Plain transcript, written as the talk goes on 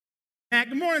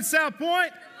Good morning, South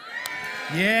Point.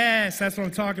 Yes, that's what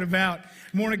I'm talking about.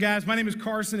 Good morning, guys. My name is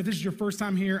Carson. If this is your first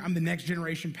time here, I'm the next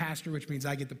generation pastor, which means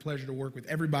I get the pleasure to work with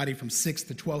everybody from 6th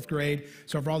to 12th grade.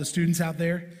 So for all the students out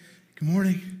there, good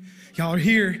morning. Y'all are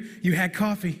here. You had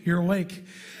coffee. You're awake.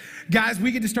 Guys,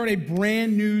 we get to start a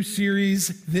brand new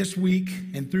series this week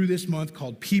and through this month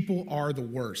called People Are the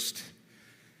Worst.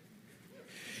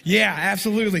 Yeah,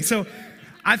 absolutely. So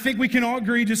I think we can all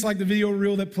agree, just like the video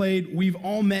reel that played, we've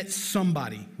all met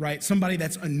somebody, right? Somebody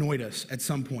that's annoyed us at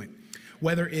some point.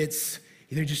 Whether it's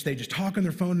either they just talk on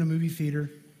their phone in a movie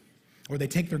theater, or they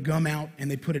take their gum out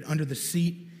and they put it under the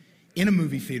seat in a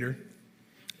movie theater,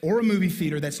 or a movie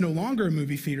theater that's no longer a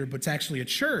movie theater, but it's actually a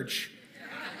church.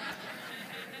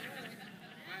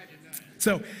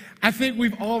 So I think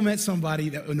we've all met somebody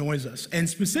that annoys us. And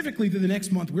specifically through the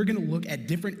next month, we're going to look at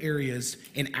different areas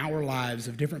in our lives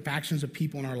of different factions of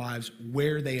people in our lives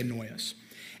where they annoy us.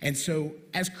 And so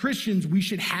as Christians, we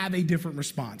should have a different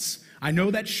response. I know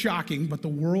that's shocking, but the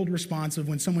world response of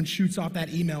when someone shoots off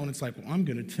that email and it's like, well, I'm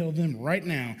going to tell them right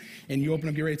now, and you open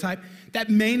up, get ready to type,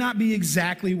 that may not be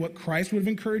exactly what Christ would have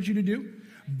encouraged you to do,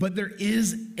 but there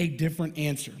is a different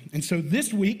answer. And so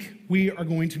this week, we are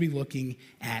going to be looking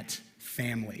at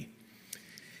family.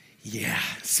 Yeah,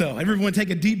 so everyone take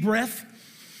a deep breath.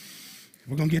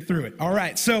 We're going to get through it. All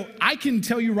right, so I can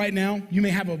tell you right now, you may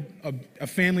have a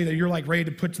family that you're like ready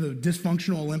to put to the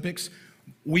dysfunctional Olympics.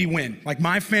 We win. Like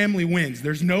my family wins.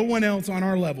 There's no one else on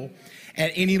our level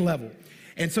at any level.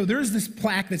 And so there's this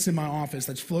plaque that's in my office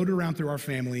that's floated around through our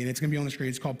family, and it's going to be on the screen.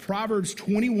 It's called Proverbs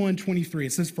 21:23.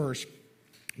 It says first,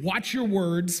 watch your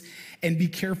words and be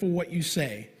careful what you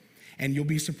say, and you'll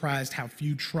be surprised how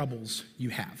few troubles you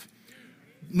have.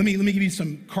 Let me give you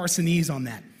some Carsonese on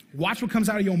that. Watch what comes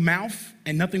out of your mouth,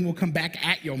 and nothing will come back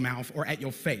at your mouth or at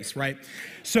your face, right?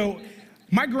 So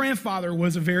my grandfather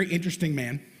was a very interesting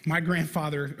man. My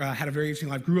grandfather had a very interesting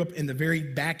life, grew up in the very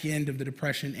back end of the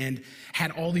Depression and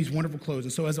had all these wonderful clothes.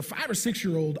 And so as a 5 or 6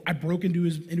 year old, I broke into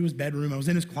his bedroom. I was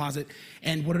in his closet.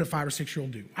 And what did a 5 or 6 year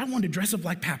old do? I wanted to dress up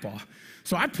like Papa.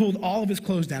 So I pulled all of his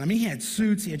clothes down. I mean, he had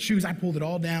suits, he had shoes. I pulled it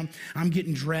all down. I'm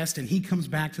getting dressed, and he comes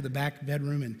back to the back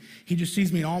bedroom, and he just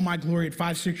sees me in all my glory at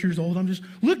 5, 6 years old. I'm just,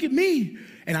 look at me.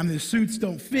 And the suits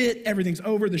don't fit. Everything's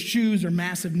over. The shoes are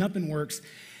massive. Nothing works.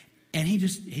 And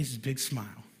he's this big smile.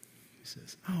 He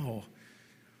says, oh,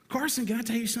 Carson, can I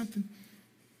tell you something?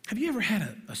 Have you ever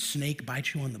had a snake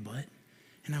bite you on the butt?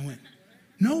 And I went,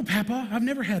 no, Papa, I've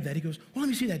never had that. He goes, well, let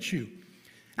me see that shoe.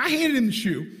 I handed him the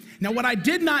shoe. Now, what I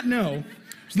did not know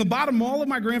was the bottom of all of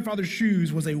my grandfather's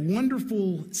shoes was a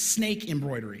wonderful snake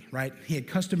embroidery, right? He had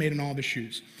custom made in all of his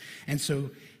shoes. And so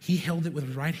he held it with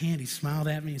his right hand. He smiled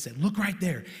at me and said, look right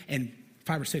there. And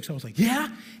 5 or 6, I was like, yeah?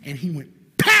 And he went,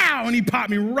 pow! And he popped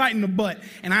me right in the butt.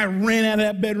 And I ran out of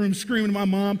that bedroom screaming to my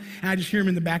mom, and I just hear him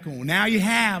in the back going, now you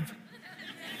have.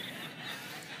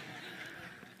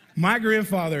 My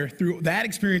grandfather, through that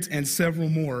experience and several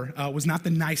more, was not the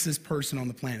nicest person on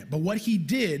the planet. But what he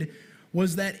did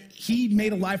was that he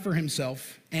made a life for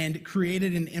himself and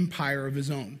created an empire of his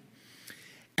own.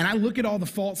 And I look at all the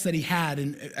faults that he had,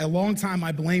 and a long time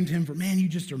I blamed him for, man, you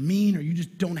just are mean, or you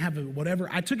just don't have a whatever.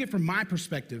 I took it from my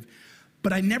perspective,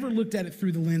 but I never looked at it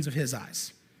through the lens of his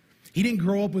eyes. He didn't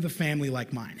grow up with a family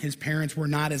like mine. His parents were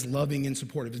not as loving and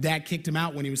supportive. His dad kicked him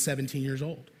out when he was 17 years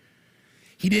old.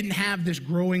 He didn't have this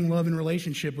growing love and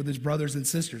relationship with his brothers and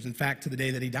sisters. In fact, to the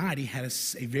day that he died, he had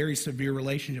a very severe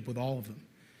relationship with all of them.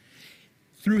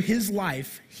 Through his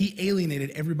life, he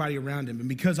alienated everybody around him. And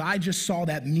because I just saw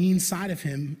that mean side of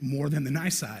him more than the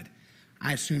nice side,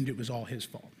 I assumed it was all his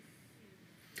fault.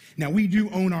 Now, we do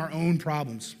own our own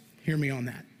problems. Hear me on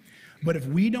that. But if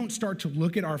we don't start to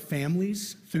look at our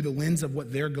families through the lens of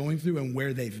what they're going through and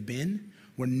where they've been,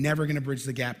 we're never going to bridge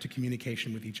the gap to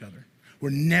communication with each other. We're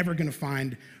never going to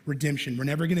find redemption. We're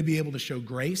never going to be able to show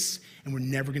grace, and we're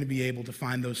never going to be able to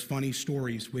find those funny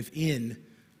stories within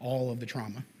all of the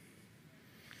trauma.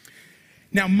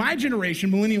 Now, my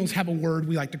generation, millennials, have a word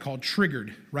we like to call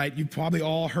triggered, right? You've probably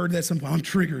all heard that sometime. I'm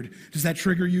triggered. Does that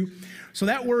trigger you? So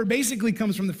that word basically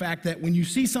comes from the fact that when you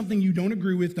see something you don't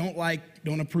agree with, don't like,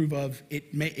 don't approve of,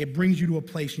 it brings you to a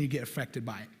place and you get affected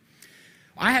by it.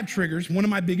 I have triggers. One of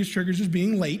my biggest triggers is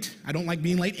being late. I don't like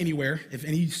being late anywhere. If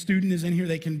any student is in here,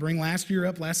 they can bring last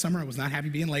summer. I was not happy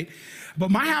being late.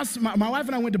 But my wife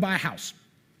and I went to buy a house.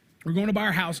 We're going to buy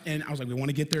our house, and I was like, we want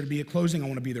to get there to be a closing. I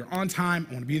want to be there on time.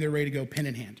 I want to be there ready to go, pen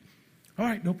in hand. All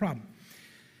right, no problem.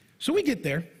 So we get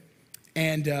there,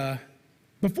 and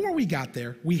before we got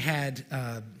there, we had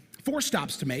 4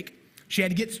 stops to make. She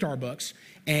had to get Starbucks,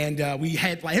 and we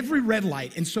had every red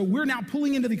light. And so we're now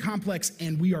pulling into the complex,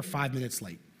 and we are 5 minutes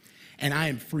late. and I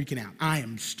am freaking out. I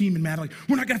am steaming mad, like,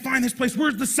 we're not gonna find this place,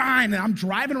 where's the sign? And I'm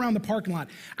driving around the parking lot.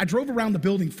 I drove around the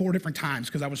building 4 different times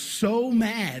because I was so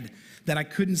mad that I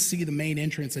couldn't see the main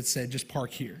entrance that said, just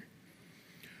park here.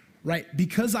 Right?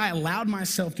 Because I allowed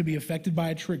myself to be affected by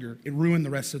a trigger, it ruined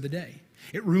the rest of the day.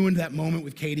 It ruined that moment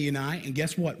with Katie and I, and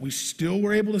guess what? We still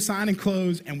were able to sign and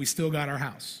close, and we still got our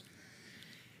house.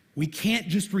 We can't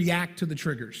just react to the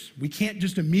triggers. We can't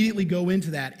just immediately go into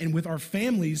that. And with our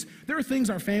families, there are things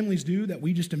our families do that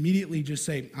we just immediately just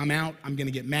say, I'm out, I'm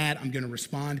gonna get mad, I'm gonna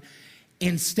respond.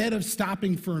 Instead of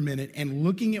stopping for a minute and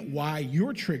looking at why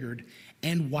you're triggered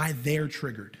and why they're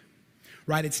triggered.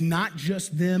 Right? It's not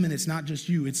just them and it's not just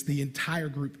you, it's the entire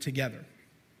group together.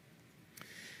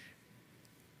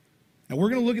 Now we're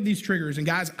going to look at these triggers, and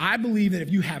guys, I believe that if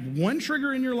you have one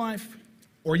trigger in your life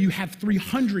or you have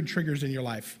 300 triggers in your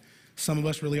life, some of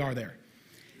us really are there.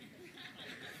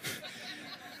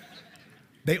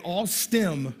 They all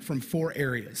stem from 4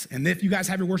 areas. And if you guys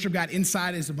have your worship guide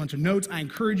inside, is a bunch of notes. I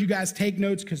encourage you guys take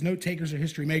notes because note takers are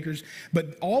history makers.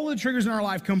 But all of the triggers in our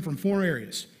life come from 4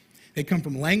 areas. They come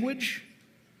from language,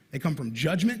 they come from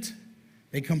judgment,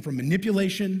 they come from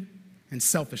manipulation, and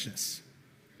selfishness.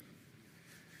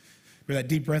 Remember that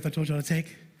deep breath I told you how to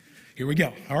take? Here we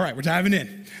go. All right, we're diving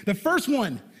in. The first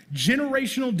one,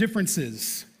 generational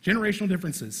differences. Generational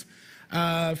differences.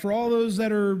 For all those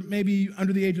that are maybe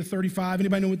under the age of 35,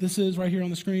 anybody know what this is right here on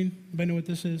the screen? Anybody know what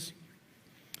this is?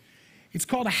 It's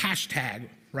called a hashtag,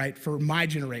 right, for my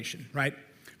generation, right?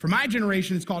 For my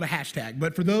generation, it's called a hashtag.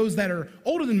 But for those that are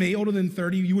older than me, older than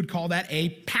 30, you would call that a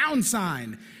pound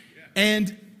sign.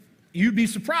 And you'd be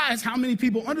surprised how many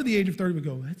people under the age of 30 would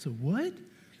go, that's a what?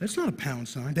 That's not a pound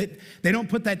sign. They don't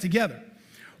put that together.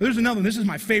 Well, there's another one. This is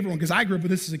my favorite one because I grew up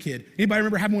with this as a kid. Anybody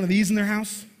remember having one of these in their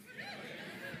house?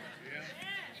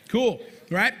 Cool,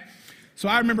 right? So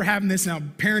I remember having this. Now,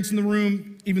 parents in the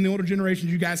room, even the older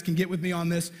generations, you guys can get with me on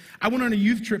this. I went on a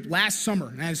youth trip last summer,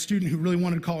 and I had a student who really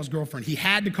wanted to call his girlfriend. He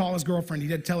had to call his girlfriend. He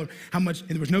had to tell her how much, and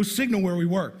there was no signal where we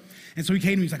were. And so he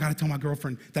came to me, he's like, I gotta tell my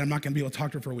girlfriend that I'm not gonna be able to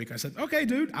talk to her for a week. I said, okay,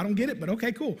 dude, I don't get it, but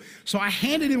okay, cool. So I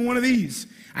handed him one of these.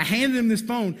 I handed him this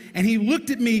phone, and he looked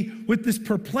at me with this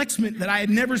perplexement that I had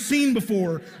never seen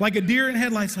before, like a deer in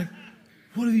headlights, like,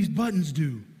 what do these buttons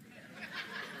do?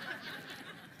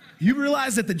 You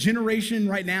realize that the generation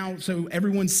right now, so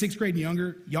everyone's 6th grade and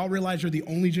younger, y'all realize you're the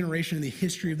only generation in the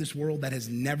history of this world that has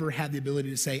never had the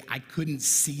ability to say, I couldn't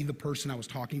see the person I was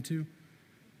talking to.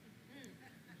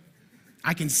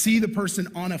 I can see the person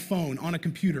on a phone, on a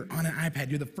computer, on an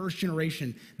iPad. You're the first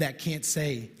generation that can't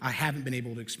say, I haven't been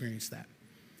able to experience that.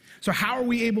 So how are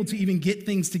we able to even get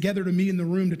things together to meet in the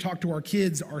room, to talk to our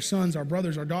kids, our sons, our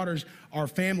brothers, our daughters, our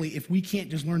family, if we can't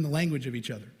just learn the language of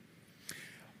each other?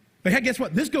 But hey, guess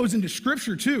what? This goes into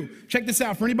Scripture too. Check this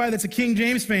out. For anybody that's a King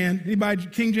James fan, anybody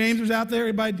King James was out there?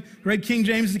 Anybody read King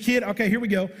James as a kid? Okay, here we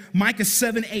go. Micah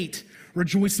 7:8.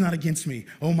 Rejoice not against me,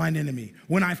 O mine enemy.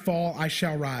 When I fall, I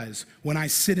shall rise. When I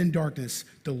sit in darkness,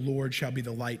 the Lord shall be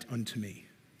the light unto me.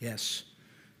 Yes,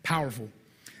 powerful.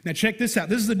 Now check this out.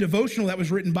 This is a devotional that was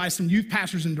written by some youth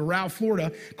pastors in Doral,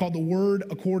 Florida, called The Word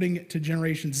According to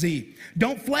Generation Z.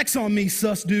 Don't flex on me,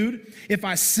 sus dude. If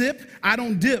I sip, I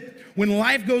don't dip. When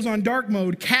life goes on dark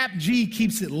mode, Cap G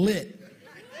keeps it lit.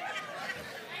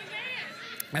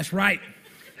 That's right.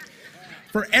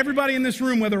 For everybody in this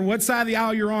room, whether what side of the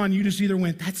aisle you're on, you just either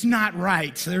went, that's not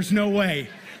right. There's no way.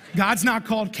 God's not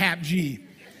called Cap G.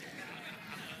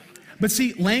 But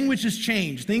see, language has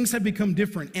changed. Things have become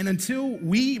different. And until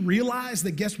we realize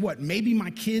that, guess what? Maybe my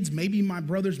kids, maybe my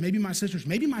brothers, maybe my sisters,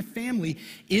 maybe my family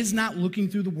is not looking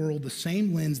through the world the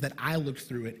same lens that I looked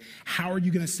through it. How are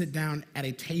you going to sit down at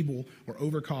a table or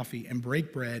over coffee and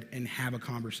break bread and have a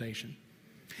conversation?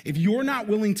 If you're not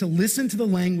willing to listen to the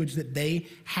language that they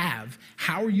have,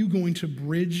 how are you going to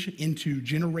bridge into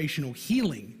generational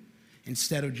healing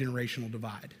instead of generational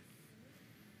divide?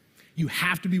 You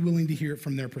have to be willing to hear it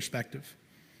from their perspective.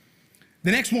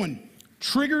 The next one,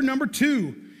 trigger number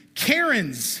 2,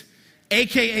 Karens,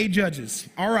 AKA judges.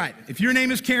 All right, if your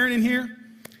name is Karen in here,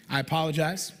 I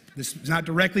apologize. This is not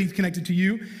directly connected to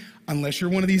you. Unless you're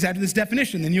one of these after this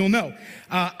definition, then you'll know.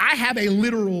 I have a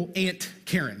literal Aunt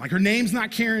Karen. Like, her name's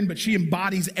not Karen, but she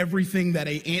embodies everything that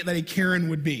a Karen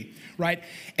would be, right?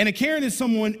 And a Karen is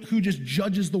someone who just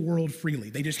judges the world freely.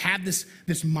 They just have this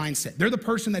mindset. They're the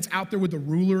person that's out there with the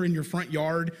ruler in your front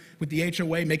yard with the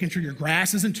HOA, making sure your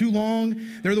grass isn't too long.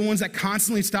 They're the ones that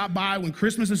constantly stop by when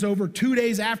Christmas is over 2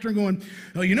 days after and going,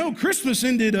 oh, you know, Christmas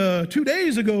ended 2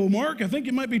 days ago, Mark. I think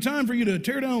it might be time for you to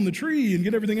tear down the tree and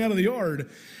get everything out of the yard.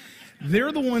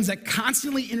 They're the ones that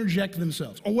constantly interject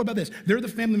themselves. Or what about this? They're the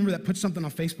family member that puts something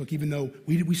on Facebook even though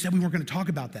we said we weren't going to talk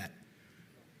about that.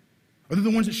 Or they're the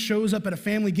ones that shows up at a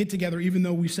family get-together even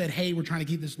though we said, hey, we're trying to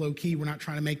keep this low-key. We're not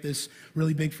trying to make this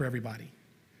really big for everybody.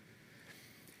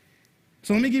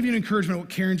 So let me give you an encouragement of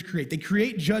what Karens create. They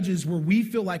create judges where we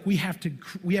feel like we have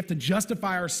to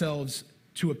justify ourselves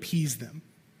to appease them.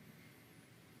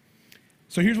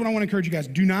 So here's what I want to encourage you guys.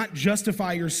 Do not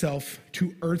justify yourself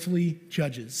to earthly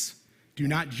judges. Do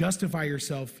not justify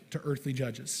yourself to earthly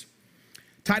judges.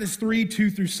 Titus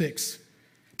 3:2-6.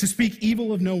 To speak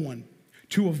evil of no one,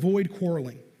 to avoid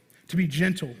quarreling, to be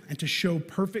gentle, and to show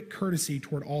perfect courtesy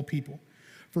toward all people.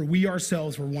 For we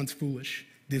ourselves were once foolish,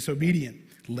 disobedient,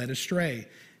 led astray,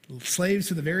 slaves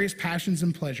to the various passions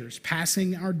and pleasures,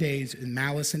 passing our days in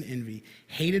malice and envy,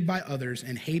 hated by others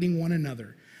and hating one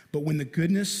another. But when the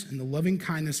goodness and the loving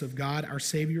kindness of God our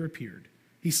Savior appeared,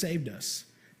 he saved us,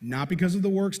 not because of the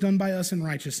works done by us in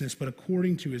righteousness, but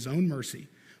according to his own mercy,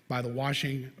 by the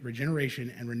washing,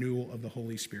 regeneration, and renewal of the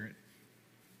Holy Spirit.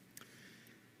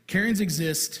 Karens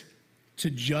exist to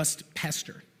just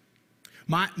pester.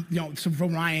 So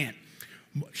from my aunt,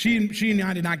 she and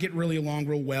I did not get really along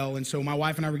real well, and so my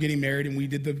wife and I were getting married, and we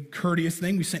did the courteous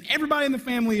thing. We sent everybody in the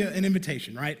family an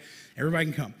invitation, right? Everybody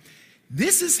can come.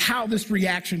 This is how this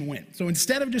reaction went. So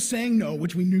instead of just saying no,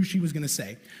 which we knew she was going to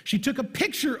say, she took a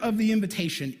picture of the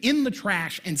invitation in the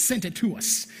trash and sent it to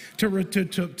us to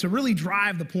really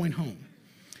drive the point home.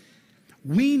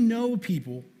 We know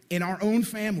people in our own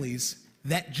families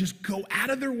that just go out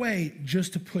of their way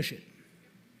just to push it.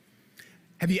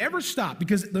 Have you ever stopped?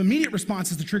 Because the immediate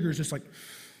response is the trigger is just like,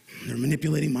 they're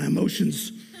manipulating my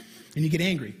emotions, and you get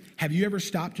angry. Have you ever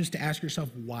stopped just to ask yourself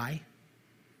why?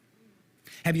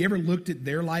 Have you ever looked at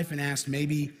their life and asked,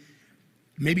 maybe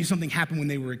something happened when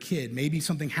they were a kid. Maybe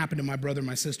something happened to my brother or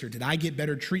my sister. Did I get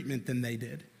better treatment than they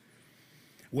did?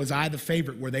 Was I the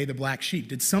favorite? Were they the black sheep?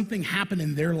 Did something happen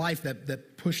in their life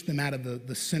that pushed them out of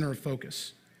the center of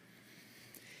focus?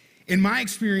 In my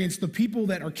experience, the people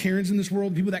that are Karens in this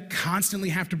world, people that constantly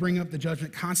have to bring up the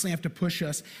judgment, constantly have to push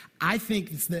us, I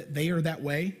think it's that they are that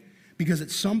way because at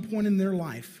some point in their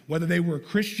life, whether they were a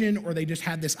Christian or they just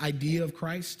had this idea of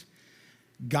Christ,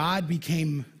 God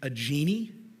became a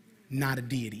genie, not a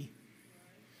deity.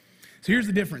 So here's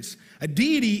the difference. A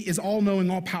deity is all-knowing,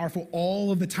 all-powerful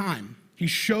all of the time. He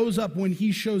shows up when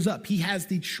he shows up. He has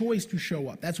the choice to show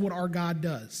up. That's what our God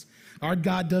does. Our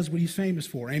God does what he's famous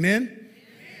for. Amen?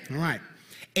 All right.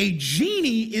 A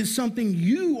genie is something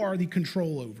you are the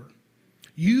control over.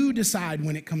 You decide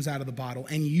when it comes out of the bottle,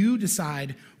 and you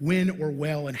decide when or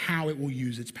well and how it will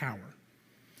use its power.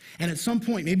 And at some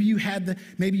point, maybe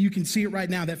you can see it right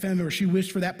now, that family member, she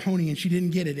wished for that pony and she didn't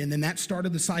get it. And then that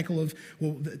started the cycle of,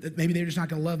 well, maybe they're just not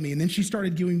going to love me. And then she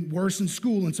started doing worse in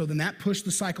school. And so then that pushed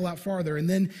the cycle out farther. And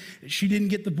then she didn't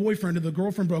get the boyfriend, or the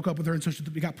girlfriend broke up with her. And so she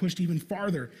got pushed even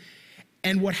farther.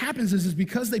 And what happens is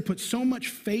because they put so much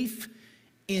faith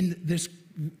in this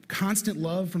constant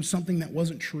love from something that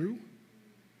wasn't true,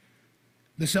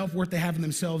 the self-worth they have in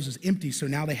themselves is empty, so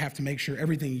now they have to make sure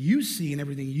everything you see and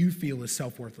everything you feel is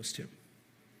self-worthless too.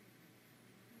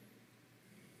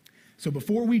 So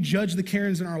before we judge the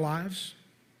Karens in our lives,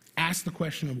 ask the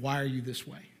question of why are you this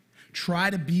way?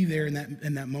 Try to be there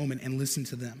in that moment and listen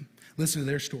to them. Listen to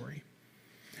their story.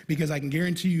 Because I can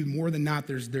guarantee you more than not,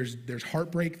 there's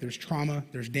heartbreak, there's trauma,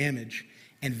 there's damage,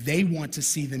 and they want to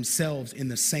see themselves in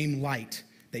the same light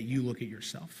that you look at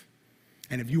yourself.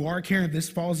 And if you are a Karen, if this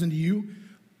falls into you,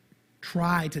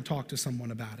 try to talk to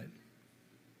someone about it.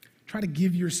 Try to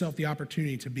give yourself the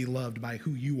opportunity to be loved by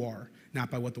who you are, not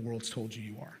by what the world's told you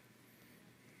you are.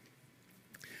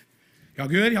 Y'all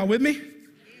good? Y'all with me?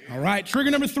 All right,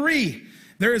 trigger number 3.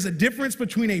 There is a difference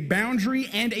between a boundary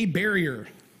and a barrier.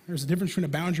 There's a difference between a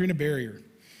boundary and a barrier.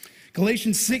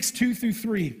 Galatians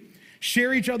 6:2-3.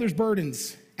 Share each other's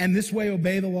burdens, and this way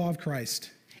obey the law of Christ.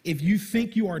 If you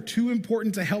think you are too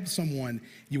important to help someone,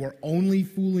 you are only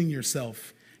fooling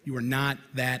yourself. You are not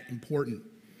that important.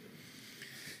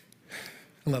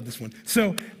 I love this one.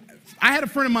 So I had a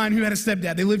friend of mine who had a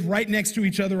stepdad. They lived right next to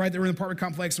each other, right? They were in an apartment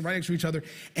complex, right next to each other.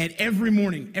 And every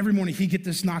morning, he'd get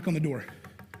this knock on the door.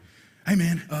 Hey,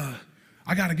 man,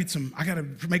 I got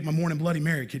to make my morning Bloody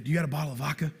Mary. Kid, do you got a bottle of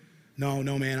vodka? No,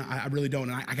 man, I really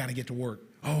don't. And I got to get to work.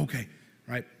 Oh, okay,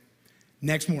 right?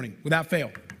 Next morning, without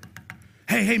fail.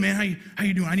 Hey, man, how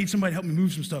you doing? I need somebody to help me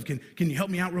move some stuff. Can you help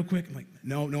me out real quick? I'm like,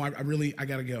 no, I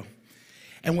got to go.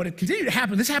 And what had continued to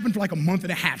happen, this happened for like a month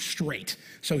and a half straight.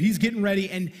 So he's getting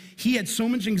ready, and he had so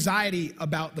much anxiety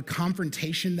about the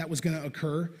confrontation that was going to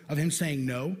occur of him saying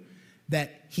no,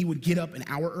 that he would get up an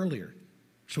hour earlier.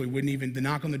 So he wouldn't even, the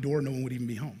knock on the door, no one would even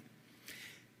be home.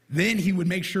 Then he would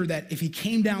make sure that if he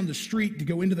came down the street to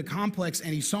go into the complex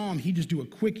and he saw him, he'd just do a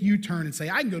quick U-turn and say,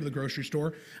 I can go to the grocery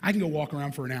store. I can go walk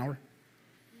around for an hour.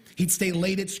 He'd stay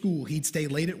late at school. He'd stay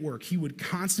late at work. He would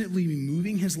constantly be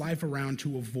moving his life around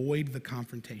to avoid the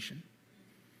confrontation.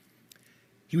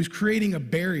 He was creating a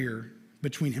barrier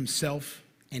between himself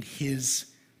and his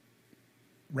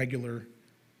regular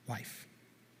life.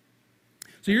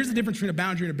 So here's the difference between a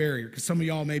boundary and a barrier, because some of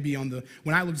y'all may be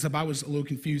when I looked this up, I was a little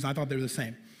confused. I thought they were the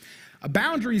same. A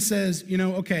boundary says,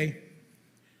 okay,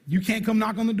 you can't come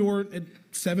knock on the door at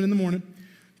 7 in the morning.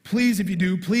 Please, if you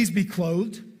do, please be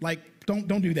clothed. Like, don't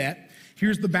do that.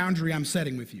 Here's the boundary I'm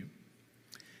setting with you.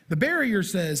 The barrier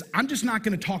says, I'm just not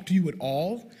going to talk to you at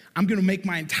all. I'm going to make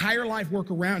my entire life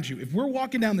work around you. If we're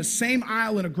walking down the same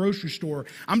aisle in a grocery store,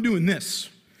 I'm doing this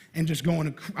and just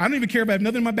going, I don't even care if I have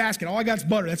nothing in my basket. All I got is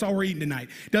butter. That's all we're eating tonight.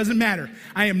 Doesn't matter.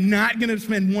 I am not going to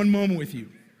spend one moment with you.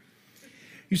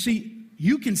 You see,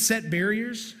 you can set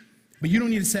barriers, but you don't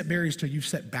need to set barriers till you've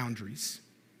set boundaries.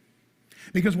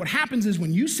 Because what happens is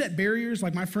when you set barriers,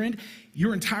 like my friend,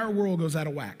 your entire world goes out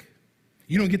of whack.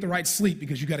 You don't get the right sleep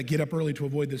because you got to get up early to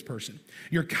avoid this person.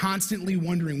 You're constantly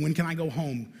wondering, when can I go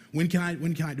home? When can I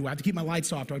do I have to keep my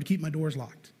lights off? Do I have to keep my doors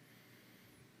locked?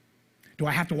 Do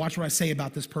I have to watch what I say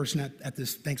about this person at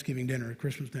this Thanksgiving dinner,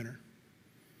 Christmas dinner?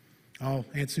 Oh,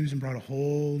 Aunt Susan brought a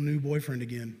whole new boyfriend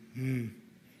again.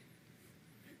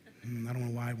 I don't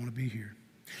know why I want to be here.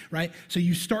 Right? So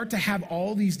you start to have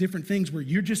all these different things where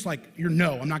you're just like,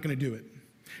 no, I'm not going to do it.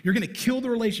 You're going to kill the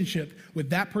relationship with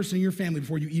that person in your family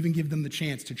before you even give them the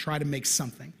chance to try to make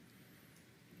something.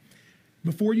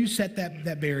 Before you set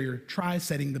that barrier, try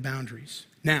setting the boundaries.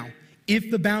 Now,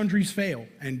 if the boundaries fail,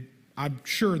 and I'm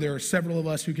sure there are several of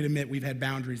us who can admit we've had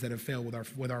boundaries that have failed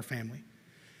with our family,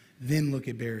 then look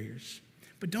at barriers.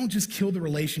 But don't just kill the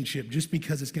relationship just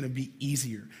because it's going to be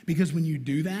easier. Because when you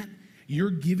do that, you're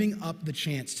giving up the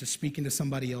chance to speak into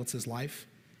somebody else's life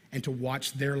and to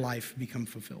watch their life become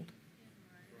fulfilled.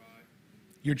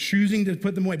 You're choosing to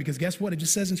put them away because guess what? It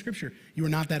just says in Scripture, you are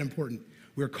not that important.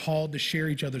 We're called to share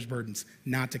each other's burdens,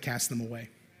 not to cast them away.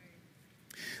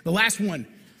 The last one,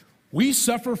 we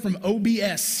suffer from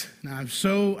OBS. Now,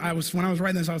 when I was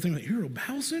writing this, I was thinking, irritable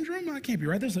bowel syndrome? That can't be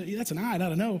right. That's an I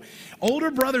don't know. Older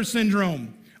brother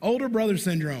syndrome. Older brother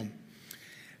syndrome.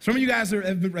 Some of you guys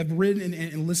have read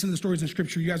and listened to the stories in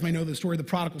Scripture. You guys may know the story of the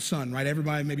prodigal son, right?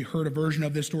 Everybody maybe heard a version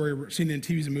of this story or seen it in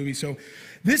TVs and movies. So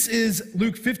this is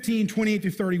Luke 15, 28 through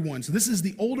 31. So this is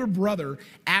the older brother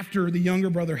after the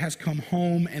younger brother has come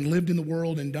home and lived in the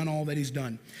world and done all that he's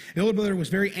done. The older brother was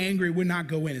very angry, would not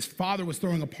go in. His father was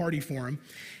throwing a party for him.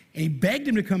 And he begged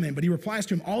him to come in, but he replies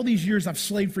to him, all these years I've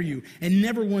slaved for you and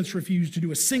never once refused to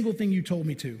do a single thing you told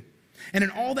me to. And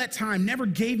in all that time, never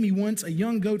gave me once a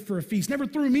young goat for a feast, never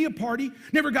threw me a party,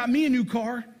 never got me a new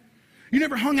car. You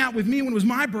never hung out with me when it was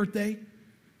my birthday.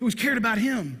 It was cared about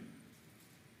him.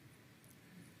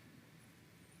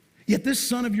 Yet this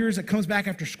son of yours that comes back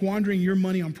after squandering your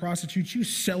money on prostitutes, you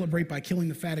celebrate by killing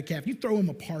the fatted calf. You throw him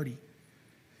a party.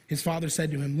 His father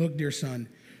said to him, look, dear son,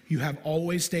 you have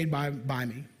always stayed by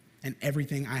me, and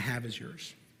everything I have is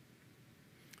yours.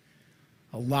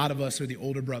 A lot of us are the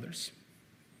older brothers.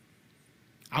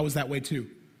 I was that way too.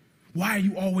 Why are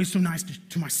you always so nice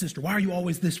to my sister? Why are you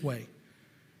always this way?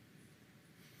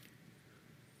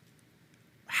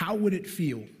 How would it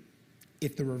feel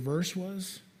if the reverse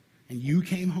was and you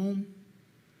came home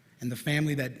and the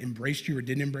family that embraced you or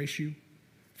didn't embrace you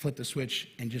flipped the switch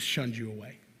and just shunned you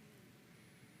away?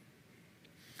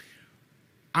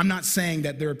 I'm not saying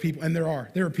that there are people, and there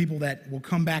are people that will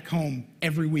come back home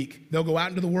every week. They'll go out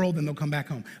into the world, then they'll come back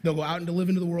home. They'll go out and live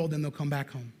into the world, then they'll come back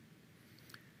home.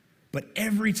 But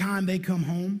every time they come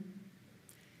home,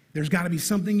 there's got to be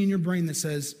something in your brain that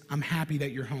says, I'm happy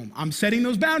that you're home. I'm setting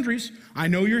those boundaries. I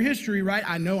know your history, right?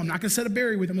 I know I'm not going to set a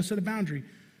barrier with them. I'm going to set a boundary.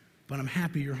 But I'm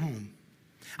happy you're home.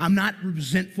 I'm not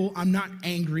resentful. I'm not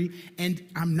angry. And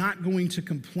I'm not going to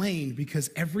complain because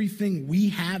everything we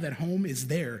have at home is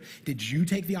there. Did you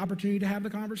take the opportunity to have the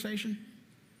conversation?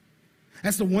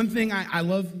 That's the one thing I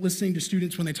love listening to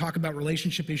students when they talk about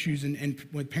relationship issues and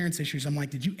with parents' issues. I'm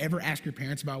like, did you ever ask your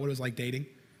parents about what it was like dating?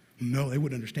 No, they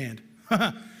wouldn't understand.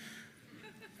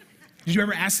 Did you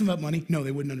ever ask them about money? No, they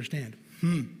wouldn't understand.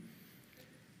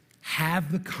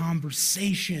 Have the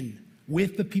conversation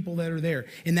with the people that are there.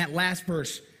 In that last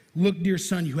verse, look, dear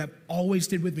son, you have always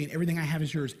stayed with me, and everything I have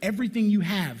is yours. Everything you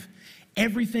have,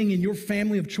 everything in your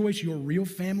family of choice, your real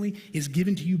family, is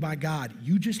given to you by God.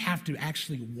 You just have to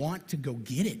actually want to go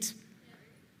get it.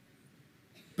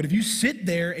 But if you sit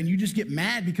there and you just get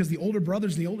mad because the older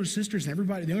brothers and the older sisters and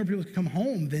everybody, the younger people come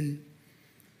home, then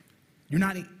you're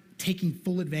not taking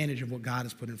full advantage of what God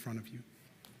has put in front of you.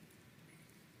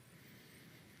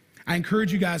 I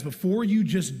encourage you guys, before you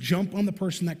just jump on the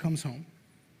person that comes home,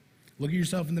 look at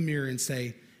yourself in the mirror and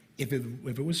say, if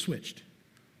it was switched,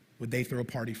 would they throw a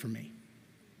party for me?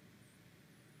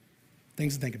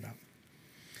 Things to think about.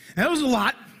 And that was a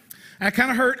lot. That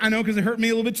kind of hurt, I know, because it hurt me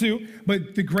a little bit too.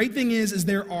 But the great thing is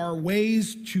there are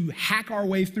ways to hack our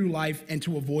way through life and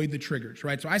to avoid the triggers,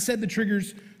 right? So I said the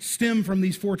triggers stem from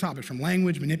these 4 topics, from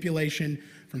language, manipulation,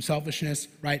 from selfishness,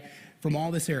 right? From all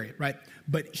this area, right?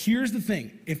 But here's the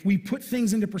thing. If we put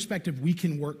things into perspective, we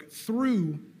can work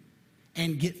through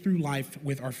and get through life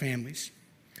with our families.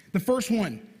 The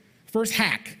first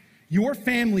hack, your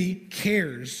family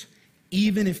cares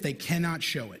even if they cannot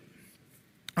show it.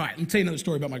 All right, let me tell you another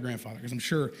story about my grandfather, because I'm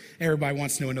sure everybody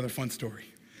wants to know another fun story.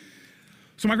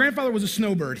 So my grandfather was a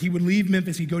snowbird. He would leave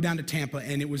Memphis, he'd go down to Tampa,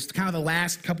 and it was kind of the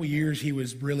last couple years he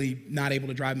was really not able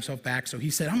to drive himself back. So he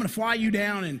said, I'm going to fly you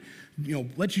down and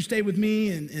let you stay with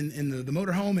me in the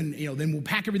motorhome, and then we'll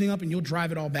pack everything up and you'll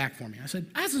drive it all back for me. I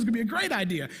said, this is going to be a great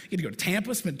idea. Get to go to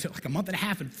Tampa, spend like a month and a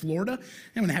half in Florida, and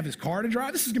I'm going to have his car to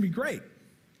drive. This is going to be great.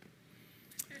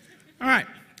 All right.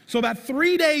 So about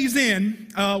 3 days in,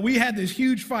 we had this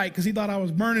huge fight because he thought I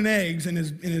was burning eggs in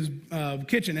his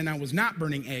kitchen, and I was not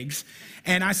burning eggs.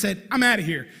 And I said, I'm out of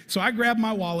here. So I grabbed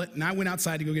my wallet, and I went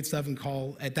outside to go get stuff and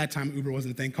call, at that time Uber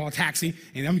wasn't a thing, call a taxi,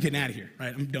 and I'm getting out of here,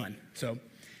 right? I'm done. So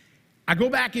I go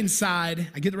back inside,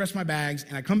 I get the rest of my bags,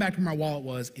 and I come back to where my wallet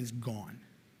was, and it's gone.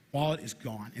 Wallet is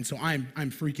gone. And so I'm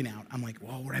freaking out. I'm like,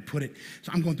 well, where'd I put it?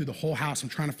 So I'm going through the whole house. I'm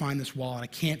trying to find this wallet. I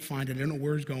can't find it. I don't know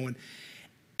where it's going.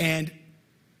 And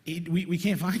we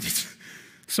can't find it.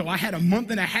 So I had a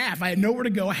month and a half. I had nowhere to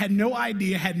go. I had no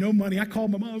idea, had no money. I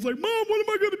called my mom. I was like, Mom, what am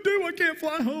I going to do? I can't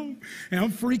fly home. And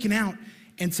I'm freaking out.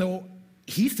 And so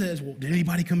he says, well, did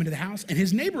anybody come into the house? And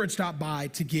his neighbor had stopped by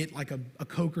to get like a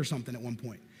Coke or something at one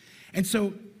point. And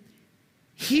so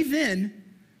he then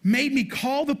made me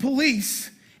call the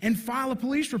police and file a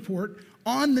police report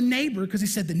on the neighbor because he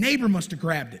said the neighbor must have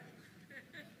grabbed it.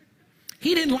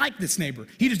 He didn't like this neighbor.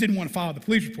 He just didn't want to file the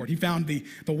police report. He found the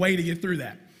way to get through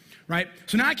that, right?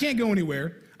 So now I can't go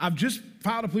anywhere. I've just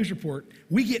filed a police report.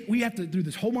 We have to do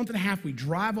this whole month and a half. We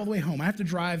drive all the way home. I have to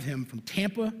drive him from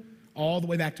Tampa all the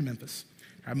way back to Memphis.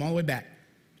 Drive him all the way back.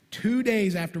 2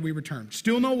 days after we returned.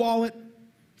 Still no wallet.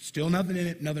 Still nothing in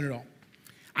it. Nothing at all.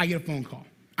 I get a phone call.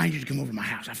 I need you to come over to my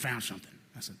house. I found something.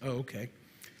 I said, oh, okay.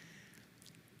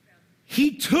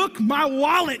 He took my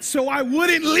wallet so I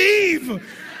wouldn't leave.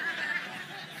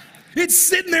 It's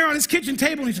sitting there on his kitchen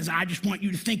table, and he says, I just want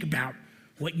you to think about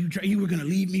what you were going to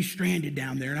leave me stranded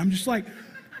down there. And I'm just like,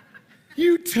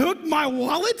 you took my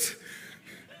wallet?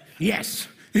 Yes.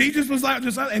 And he just was like,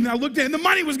 and I looked at it, and the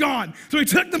money was gone. So he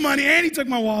took the money, and he took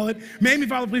my wallet, made me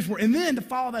file a police report. And then to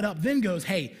follow that up, then goes,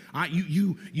 hey,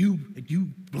 you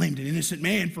blamed an innocent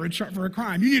man for a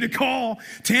crime. You need to call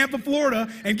Tampa, Florida,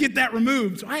 and get that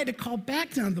removed. So I had to call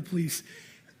back down to the police.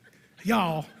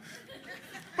 Y'all,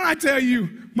 when I tell you,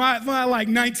 my like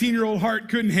 19-year-old heart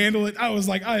couldn't handle it, I was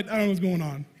like, I don't know what's going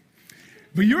on.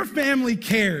 But your family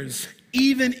cares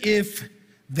even if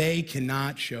they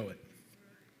cannot show it.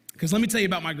 Because let me tell you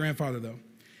about my grandfather, though.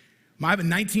 I have a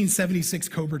 1976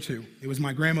 Cobra II. It was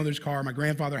my grandmother's car. My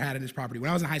grandfather had it in his property. When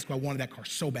I was in high school, I wanted that car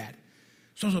so bad.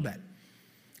 So bad.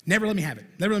 Never let me have it.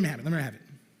 Never let me have it. Never have it.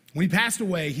 When he passed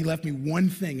away, he left me one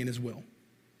thing in his will,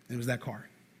 and it was that car.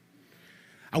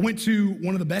 I went to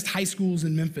one of the best high schools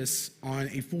in Memphis on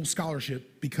a full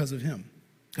scholarship because of him,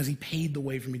 because he paid the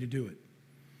way for me to do it.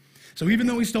 So even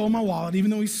though he stole my wallet,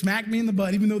 even though he smacked me in the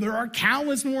butt, even though there are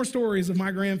countless more stories of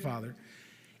my grandfather,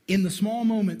 in the small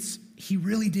moments, he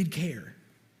really did care.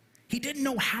 He didn't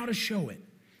know how to show it.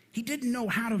 He didn't know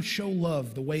how to show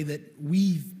love the way that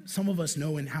some of us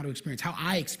know and how to experience, how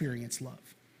I experience love,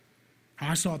 how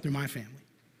I saw it through my family.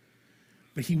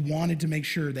 But he wanted to make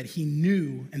sure that he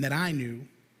knew and that I knew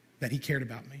that he cared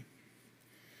about me.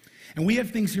 And we have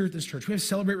things here at this church. We have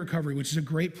Celebrate Recovery, which is a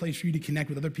great place for you to connect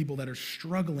with other people that are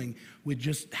struggling with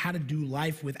just how to do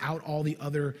life without all the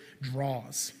other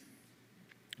draws,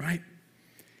 right?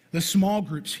 The small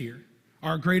groups here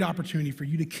are a great opportunity for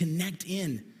you to connect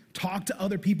in, talk to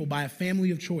other people by a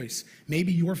family of choice.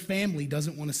 Maybe your family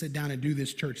doesn't want to sit down and do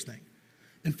this church thing.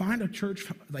 Then find a church,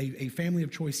 a family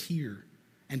of choice here,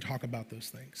 and talk about those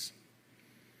things.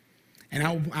 And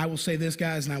I will say this,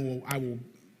 guys, and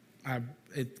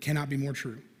it cannot be more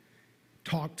true.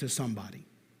 Talk to somebody.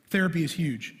 Therapy is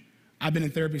huge. I've been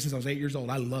in therapy since I was 8 years old.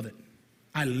 I love it.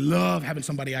 I love having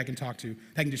somebody I can talk to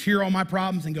that can just hear all my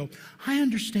problems and go, I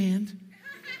understand.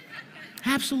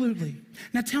 Absolutely.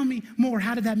 Now tell me more.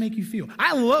 How did that make you feel?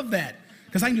 I love that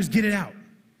because I can just get it out.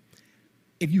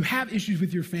 If you have issues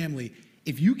with your family,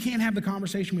 if you can't have the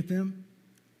conversation with them,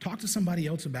 talk to somebody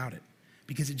else about it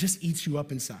because it just eats you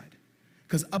up inside.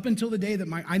 Because up until the day that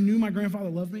I knew my grandfather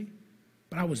loved me,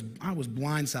 But I was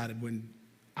blindsided when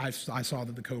I saw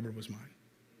that the cobra was mine.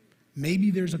 Maybe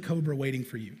there's a cobra waiting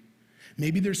for you.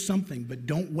 Maybe there's something, but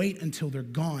don't wait until they're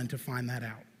gone to find that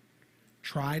out.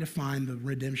 Try to find the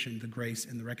redemption, the grace,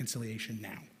 and the reconciliation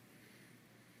now.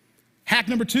 Hack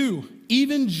number 2,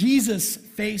 even Jesus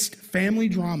faced family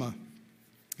drama.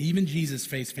 Even Jesus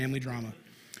faced family drama.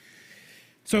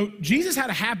 So Jesus had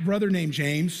a half-brother named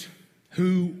James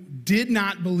who did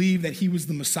not believe that he was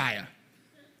the Messiah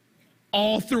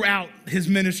all throughout his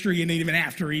ministry and even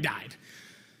after he died.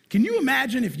 Can you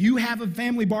imagine if you have a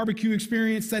family barbecue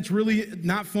experience that's really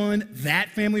not fun, that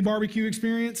family barbecue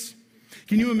experience?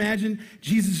 Can you imagine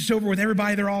Jesus is over with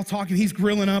everybody, they're all talking, he's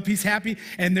grilling up, he's happy,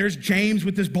 and there's James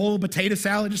with this bowl of potato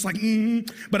salad, just like,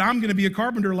 but I'm gonna be a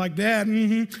carpenter like Dad,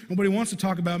 Nobody wants to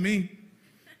talk about me.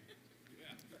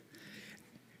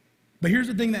 But here's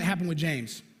the thing that happened with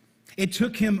James. It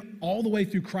took him all the way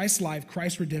through Christ's life,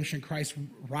 Christ's redemption, Christ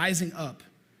rising up,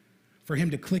 for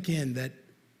him to click in that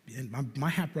my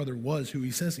half-brother was who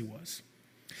he says he was.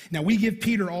 Now, we give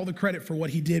Peter all the credit for what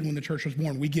he did when the church was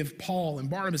born. We give Paul and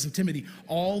Barnabas and Timothy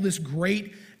all this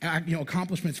great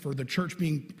accomplishments for the church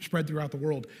being spread throughout the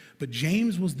world. But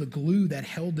James was the glue that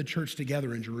held the church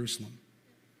together in Jerusalem.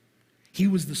 He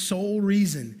was the sole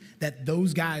reason that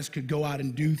those guys could go out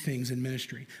and do things in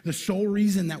ministry. The sole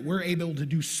reason that we're able to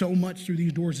do so much through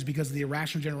these doors is because of the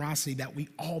irrational generosity that we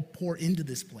all pour into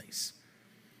this place.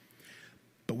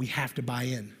 But we have to buy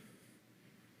in.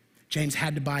 James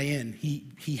had to buy in.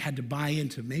 He had to buy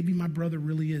into maybe my brother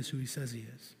really is who he says he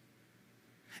is.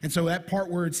 And so that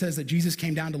part where it says that Jesus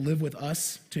came down to live with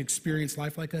us, to experience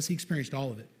life like us, he experienced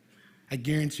all of it. I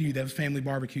guarantee you those family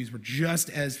barbecues were just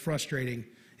as frustrating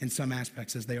in some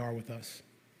aspects as they are with us.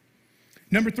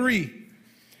 Number 3,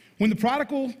 when the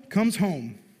prodigal comes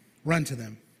home, run to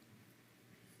them.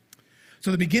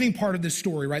 So the beginning part of this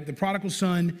story, right, the prodigal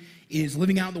son is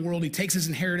living out in the world. He takes his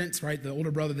inheritance, right, the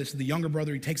older brother, this is the younger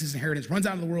brother. He takes his inheritance, runs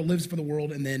out in the world, lives for the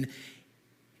world, and then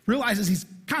realizes he's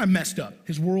kind of messed up.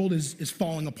 His world is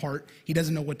falling apart. He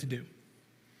doesn't know what to do.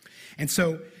 And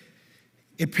so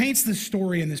it paints this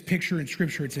story and this picture in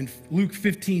Scripture. It's in Luke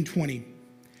 15:20.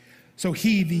 So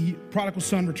he, the prodigal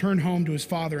son, returned home to his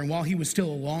father, and while he was still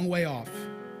a long way off,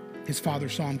 his father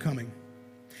saw him coming.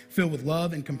 Filled with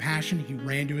love and compassion, he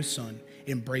ran to his son,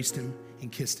 embraced him,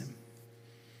 and kissed him.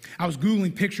 I was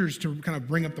Googling pictures to kind of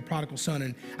bring up the prodigal son,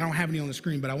 and I don't have any on the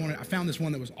screen, but I found this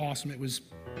one that was awesome. It was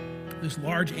this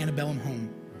large antebellum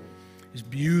home, this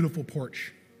beautiful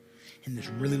porch, and this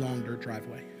really long dirt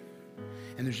driveway.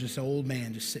 And there's this old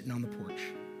man just sitting on the porch,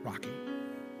 rocking.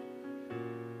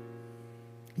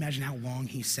 Imagine how long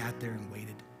he sat there and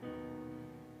waited,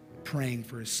 praying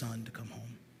for his son to come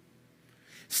home.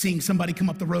 Seeing somebody come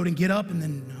up the road and get up, and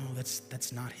then, no,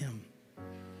 that's not him.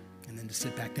 And then to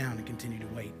sit back down and continue to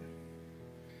wait.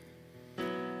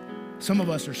 Some of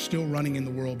us are still running in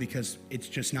the world because it's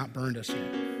just not burned us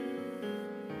yet.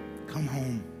 Come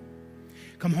home.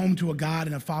 Come home to a God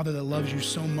and a Father that loves you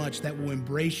so much, that will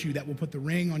embrace you, that will put the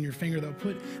ring on your finger, that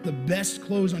will put the best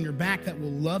clothes on your back, that will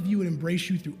love you and embrace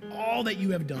you through all that you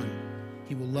have done.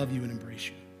 He will love you and embrace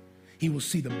you. He will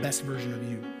see the best version of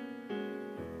you.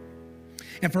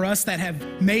 And for us that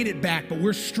have made it back, but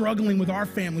we're struggling with our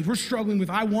families, we're struggling with,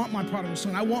 I want my prodigal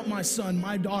son, I want my son,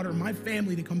 my daughter, my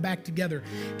family to come back together.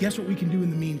 Guess what we can do in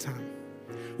the meantime?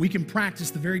 We can practice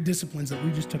the very disciplines that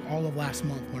we just took all of last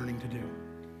month learning to do.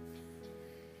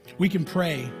 We can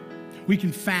pray, we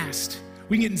can fast,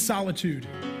 we can get in solitude.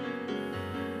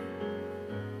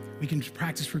 We can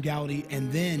practice frugality,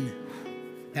 and then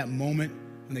that moment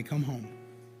when they come home,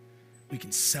 we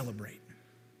can celebrate.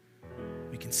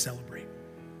 We can celebrate.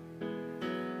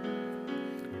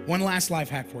 One last life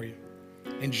hack for you.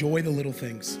 Enjoy the little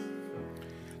things.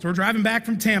 So we're driving back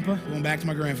from Tampa, going back to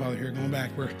my grandfather here, going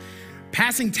back. We're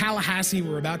passing Tallahassee.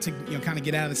 We're about to kind of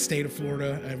get out of the state of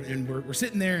Florida, and we're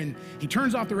sitting there, and he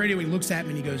turns off the radio, he looks at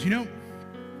me, and he goes,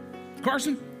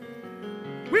 Carson,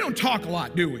 we don't talk a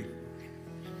lot, do we?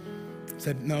 I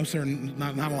said, no, sir,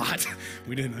 not a lot.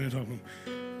 I didn't talk to him.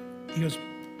 He goes,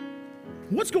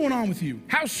 what's going on with you?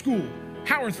 How's school?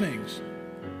 How are things?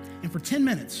 And for 10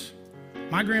 minutes,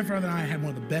 my grandfather and I had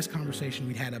one of the best conversations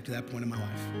we'd had up to that point in my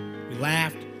life. We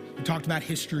laughed, we talked about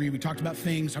history, we talked about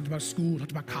things, talked about school,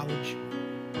 talked about college.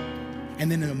 And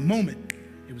then in a moment,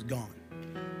 it was gone.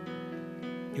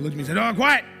 He looked at me and said, oh,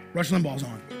 quiet, Rush Limbaugh's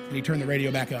on. And he turned the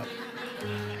radio back up.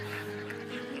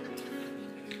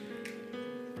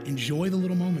 Enjoy the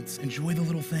little moments, enjoy the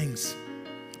little things.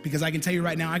 Because I can tell you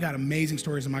right now, I got amazing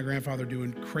stories of my grandfather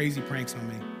doing crazy pranks on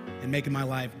me and making my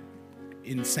life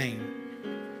insane.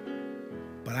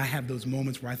 But I have those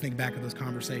moments where I think back of those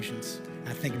conversations.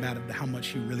 I think about how much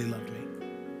he really loved me.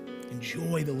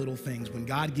 Enjoy the little things. When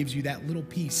God gives you that little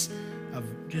piece of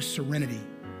just serenity,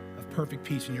 of perfect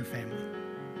peace in your family,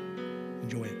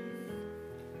 enjoy it.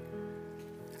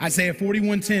 Isaiah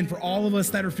 41:10, for all of us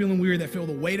that are feeling weary, that feel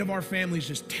the weight of our families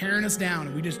just tearing us down,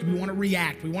 and we want to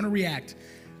react. We want to react.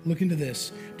 Look into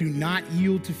this. Do not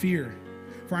yield to fear,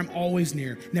 for I'm always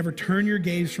near. Never turn your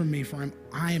gaze from me, for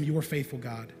I am your faithful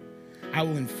God. I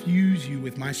will infuse you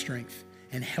with my strength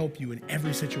and help you in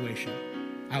every situation.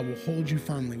 I will hold you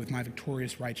firmly with my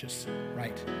victorious, righteous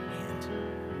right hand.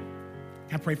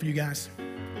 Can I pray for you guys?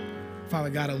 Father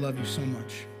God, I love you so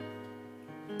much.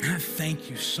 And I thank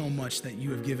you so much that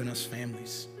you have given us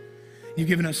families. You've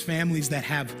given us families that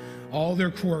have all their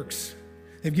quirks.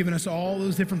 They've given us all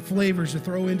those different flavors to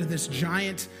throw into this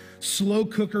giant slow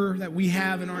cooker that we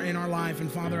have in our life.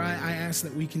 And Father, I ask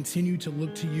that we continue to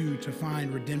look to you to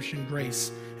find redemption,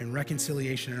 grace, and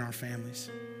reconciliation in our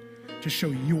families. To show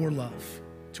your love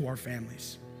to our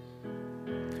families.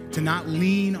 To not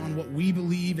lean on what we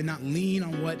believe and not lean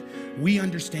on what we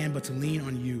understand, but to lean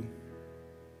on you.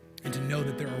 And to know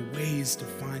that there are ways to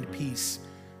find peace.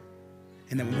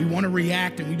 And that when we want to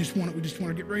react and we just want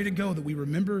to get ready to go, that we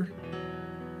remember,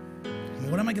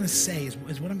 what am I going to say? Is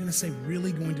what I'm going to say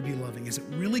really going to be loving? Is it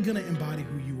really going to embody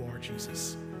who you are,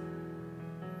 Jesus?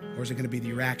 Or is it going to be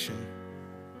the reaction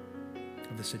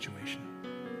of the situation?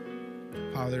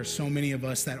 Father, there are so many of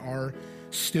us that are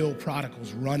still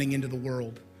prodigals running into the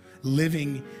world,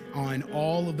 living on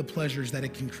all of the pleasures that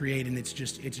it can create, and it's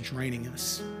draining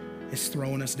us. It's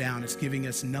throwing us down. It's giving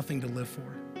us nothing to live for.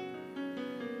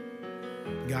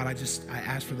 God, I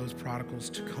ask for those prodigals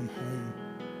to come home.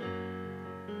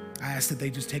 I ask that they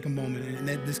just take a moment. And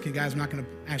that guys, I'm not going to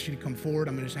ask you to come forward.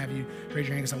 I'm going to just have you raise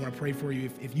your hand because I want to pray for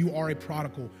you. If you are a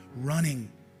prodigal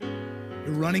running,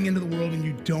 you're running into the world and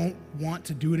you don't want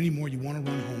to do it anymore, you want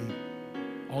to run home,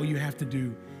 all you have to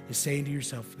do is say to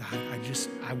yourself, God,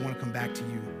 I want to come back to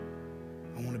you.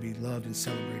 I want to be loved and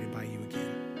celebrated by you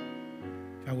again.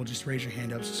 I will just raise your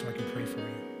hand up so I can pray for you.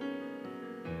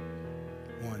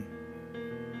 1,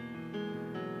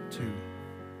 2.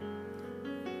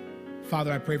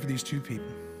 Father, I pray for these 2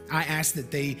 people. I ask that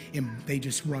they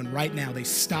just run right now. They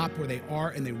stop where they are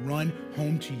and they run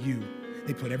home to you.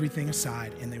 They put everything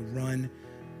aside and they run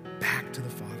back to the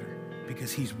Father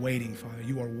because he's waiting, Father.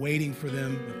 You are waiting for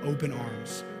them with open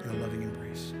arms and a loving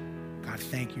embrace. God,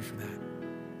 thank you for that.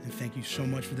 And thank you so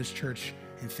much for this church.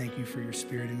 And thank you for your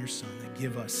Spirit and your Son that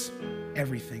give us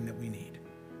everything that we need.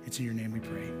 It's in your name we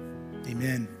pray.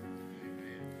 Amen.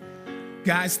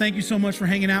 Guys, thank you so much for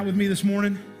hanging out with me this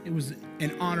morning. It was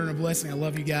an honor and a blessing. I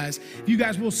love you guys. If you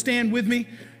guys will stand with me,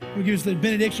 we'll give us the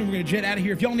benediction. We're going to jet out of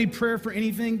here. If y'all need prayer for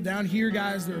anything, down here,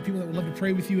 guys, there are people that would love to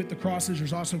pray with you at the crosses.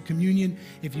 There's also communion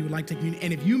if you would like to communion.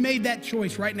 And if you made that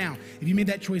choice right now, if you made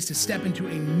that choice to step into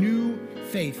a new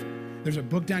faith, there's a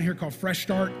book down here called Fresh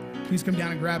Start. Please come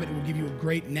down and grab it. It will give you a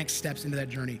great next steps into that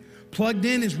journey. Plugged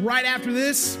In is right after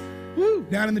this. Woo!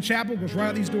 Down in the chapel, goes right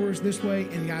out these doors this way.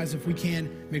 And guys, if we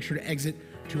can, make sure to exit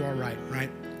to our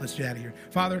right. Let's get out of here.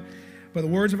 Father, by the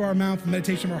words of our mouth, the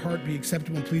meditation of our heart be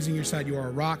acceptable and pleasing in your sight. You are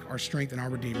our rock, our strength, and our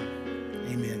Redeemer.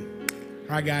 Amen.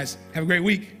 All right, guys, have a great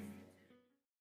week.